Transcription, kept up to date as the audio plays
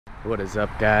What is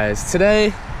up, guys?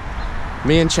 Today,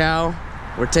 me and Chow,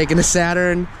 we're taking a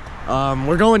Saturn.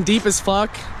 We're going deep as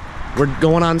fuck. We're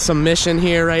going on some mission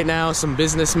here right now, some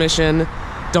business mission.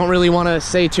 Don't really want to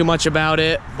say too much about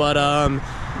it, but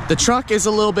the truck is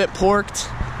a little bit porked.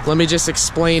 Let me just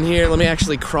explain here. Let me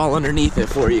actually crawl underneath it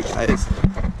for you guys.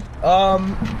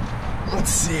 Let's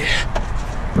see.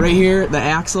 Right here, the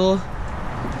axle.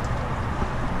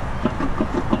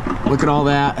 Look at all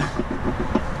that.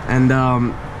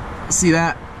 And see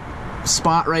that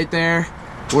spot right there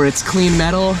where it's clean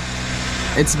metal?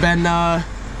 It's been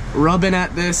rubbing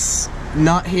at this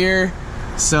nut here.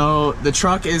 So the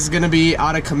truck is gonna be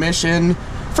out of commission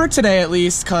for today at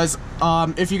least, because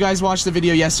if you guys watched the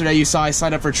video yesterday, you saw I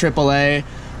signed up for AAA.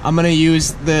 I'm gonna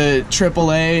use the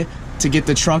AAA to get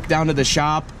the truck down to the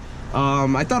shop.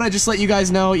 I thought I'd just let you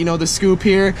guys know, the scoop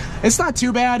here. It's not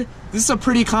too bad. This is a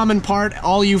pretty common part.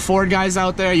 All you Ford guys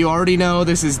out there, you already know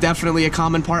this is definitely a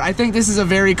common part. I think this is a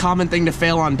very common thing to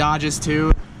fail on Dodges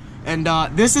too. And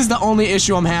this is the only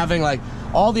issue I'm having. Like,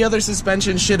 all the other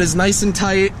suspension shit is nice and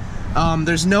tight.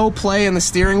 There's no play in the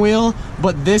steering wheel,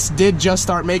 but this did just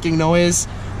start making noise.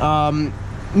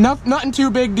 Nothing too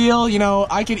big deal,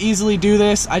 I could easily do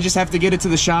this. I just have to get it to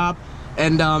the shop.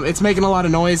 And it's making a lot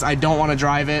of noise. I don't want to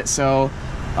drive it, so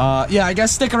yeah, I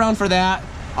guess stick around for that.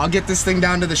 I'll get this thing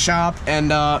down to the shop and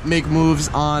make moves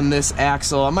on this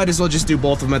axle. I might as well just do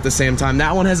both of them at the same time.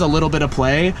 That one has a little bit of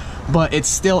play, but it's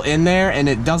still in there and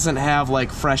it doesn't have like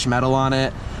fresh metal on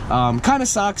it. Kind of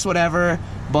sucks, whatever,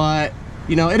 but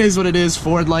it is what it is.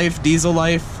 Ford life, diesel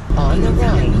life. On the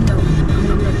run.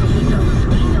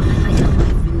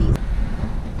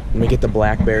 Let me get the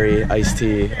blackberry iced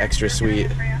tea, extra sweet.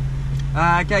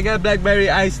 Can I get blackberry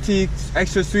iced tea,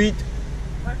 extra sweet?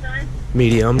 What size?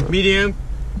 Medium. Medium.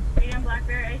 Medium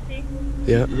blackberry iced tea?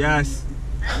 Yeah. Yes.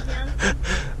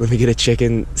 Let me get a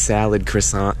chicken salad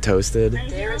croissant toasted.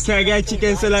 Can I get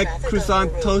chicken salad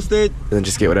croissant toasted? And then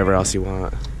just get whatever else you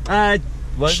want.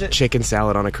 What is it? Chicken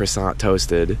salad on a croissant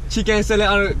toasted. Chicken salad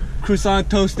on a croissant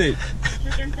toasted.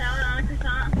 Chicken salad on a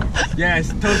croissant?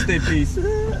 Yes, toasted please.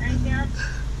 Anything else?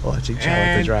 Watching Chow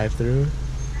at the drive-thru.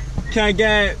 Can I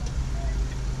get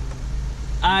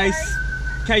ice?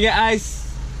 Can I get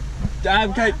ice?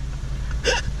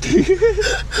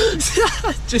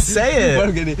 Just say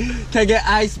it. Can I get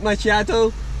ice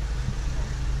macchiato?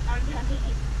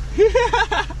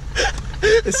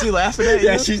 Is she laughing at you?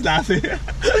 Yeah, she's laughing.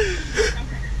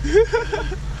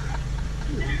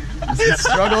 The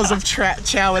struggles of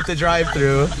Chow at the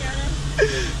drive-thru.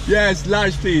 Yes,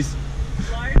 large please.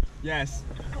 Large? Yes.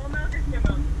 Whole milk or skim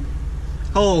milk?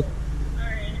 Whole.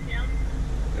 Alright, anything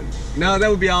else? No, that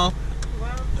would be all.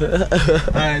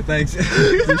 Alright, thanks.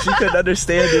 She couldn't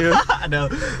understand you. I know.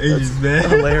 Ages, man.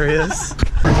 Hilarious. Every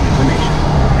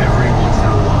once in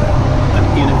a while, an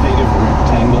innovative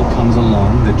rectangle comes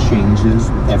along that changes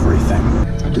everything.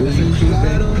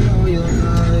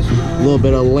 A little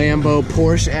bit of Lambo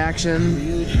Porsche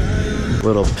action.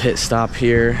 Little pit stop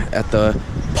here at the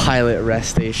Pilot rest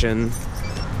station.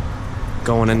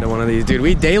 Going into one of these. Dude,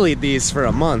 we dailied these for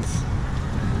a month.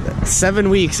 7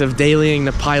 weeks of dailying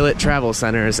the Pilot travel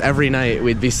centers. Every night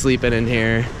we'd be sleeping in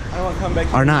here. I want to come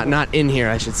back. Or not in here,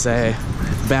 I should say.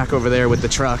 Back over there with the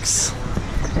trucks.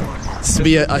 This will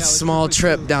be a small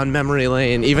trip down memory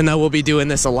lane, even though we'll be doing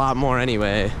this a lot more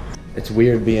anyway. It's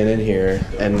weird being in here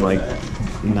and like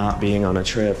not being on a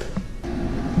trip.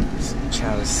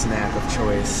 Chow's snack of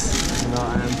choice.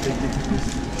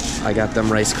 I got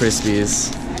them Rice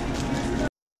Krispies.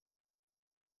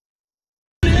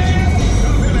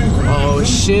 Oh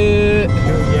shit.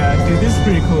 Yeah, dude, this is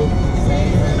pretty cool.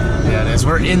 Yeah, it is.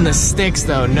 We're in the sticks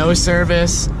though. No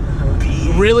service.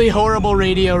 Really horrible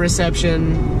radio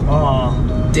reception.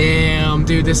 Oh, Damn,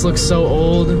 dude, this looks so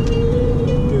old. dude,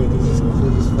 this is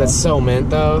cool. That's so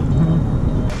mint though.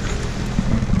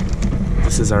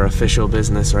 This is our official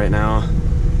business right now.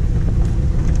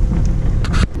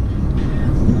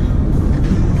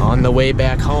 On the way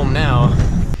back home now.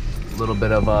 A little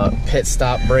bit of a pit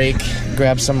stop break.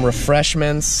 Grab some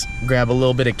refreshments. Grab a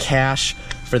little bit of cash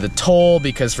for the toll,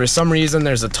 because for some reason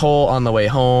there's a toll on the way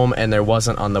home and there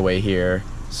wasn't on the way here.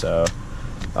 So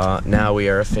now we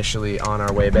are officially on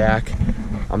our way back.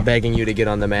 I'm begging you to get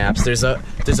on the maps. There's a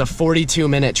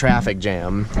 42-minute traffic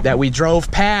jam that we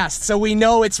drove past, so we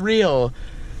know it's real.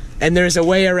 And there's a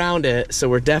way around it, so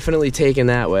we're definitely taking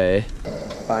that way.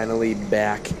 Finally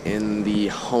back in the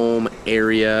home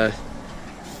area,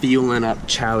 fueling up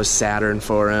Chow's Saturn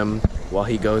for him while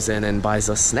he goes in and buys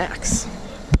us snacks.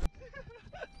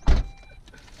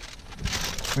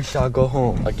 We shall go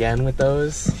home. Again with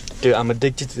those? Dude, I'm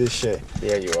addicted to this shit.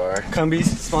 Yeah, you are. Cumbies,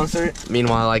 sponsor.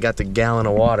 Meanwhile, I got the gallon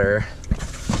of water.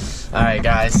 All right,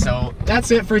 guys, so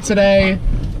that's it for today.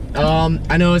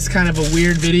 I know it's kind of a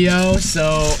weird video,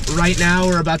 so right now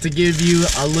we're about to give you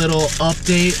a little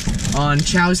update on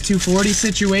Chow's 240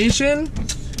 situation.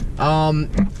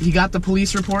 He got the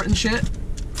police report and shit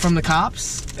from the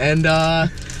cops, and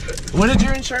what did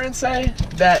your insurance say?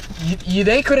 That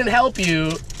they couldn't help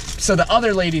you, so the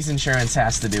other lady's insurance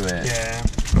has to do it. Yeah.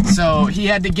 So he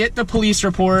had to get the police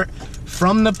report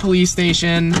from the police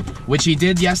station, which he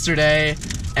did yesterday,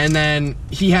 and then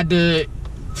he had to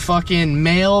fucking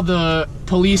mail the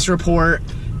police report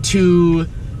to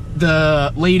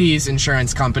the lady's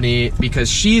insurance company because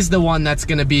she's the one that's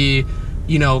gonna be,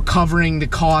 you know, covering the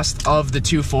cost of the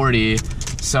 240.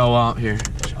 So here,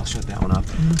 I'll shut that one up.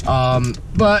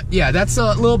 But yeah, that's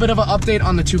a little bit of an update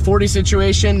on the 240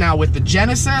 situation. Now with the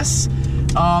Genesis,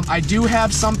 I do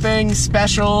have something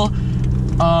special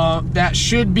that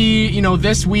should be, you know,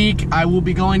 this week. I will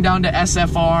be going down to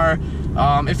SFR.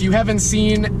 If you haven't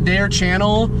seen their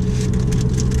channel,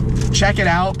 check it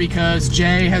out because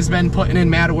Jay has been putting in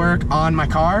mad work on my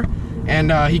car,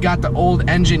 and he got the old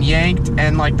engine yanked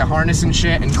and like the harness and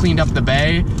shit and cleaned up the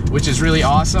bay, which is really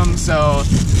awesome. So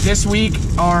this week,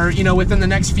 or you know, within the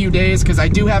next few days, because I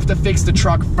do have to fix the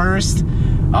truck first,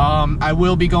 I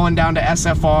will be going down to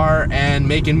SFR and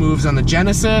making moves on the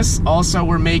Genesis. Also,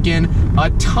 we're making a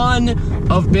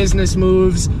ton of business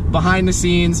moves behind the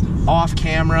scenes, off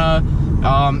camera.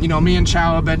 You know, me and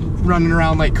Chow have been running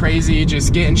around like crazy,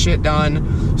 just getting shit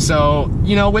done. So,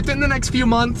 you know, within the next few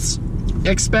months,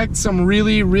 expect some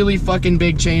really, really fucking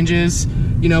big changes.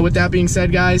 You know, with that being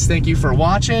said, guys, thank you for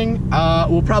watching.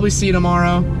 We'll probably see you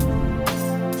tomorrow.